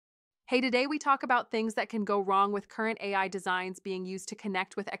Hey, today we talk about things that can go wrong with current AI designs being used to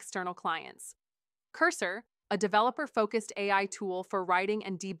connect with external clients. Cursor, a developer focused AI tool for writing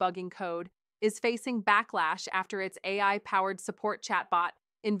and debugging code, is facing backlash after its AI powered support chatbot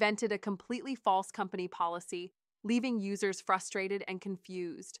invented a completely false company policy, leaving users frustrated and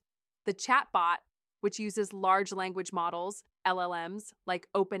confused. The chatbot, which uses large language models, LLMs, like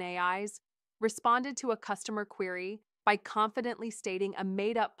OpenAI's, responded to a customer query by confidently stating a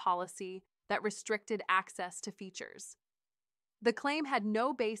made up policy that restricted access to features. The claim had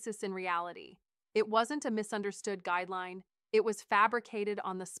no basis in reality. It wasn't a misunderstood guideline, it was fabricated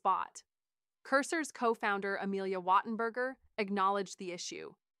on the spot. Cursor's co founder, Amelia Wattenberger, acknowledged the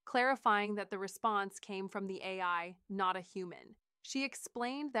issue, clarifying that the response came from the AI, not a human. She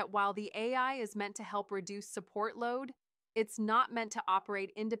explained that while the AI is meant to help reduce support load, it's not meant to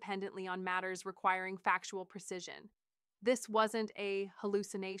operate independently on matters requiring factual precision. This wasn't a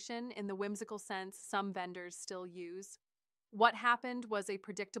hallucination in the whimsical sense some vendors still use. What happened was a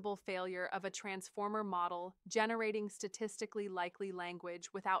predictable failure of a transformer model generating statistically likely language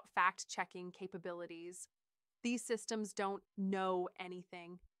without fact-checking capabilities. These systems don't know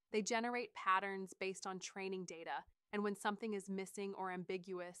anything. They generate patterns based on training data, and when something is missing or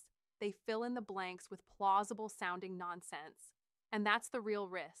ambiguous, they fill in the blanks with plausible-sounding nonsense. And that's the real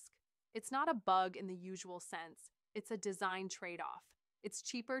risk. It's not a bug in the usual sense, it's a design trade-off. It's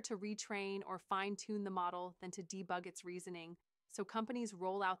cheaper to retrain or fine-tune the model than to debug its reasoning, so companies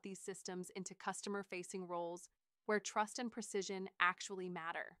roll out these systems into customer-facing roles where trust and precision actually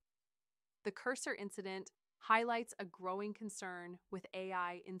matter. The Cursor incident highlights a growing concern with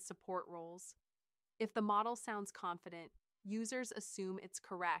AI in support roles. If the model sounds confident, users assume it's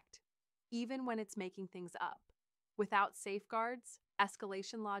correct, even when it's making things up. Without safeguards,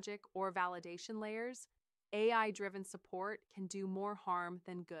 escalation logic, or validation layers, AI-driven support can do more harm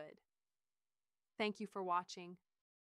than good. Thank you for watching.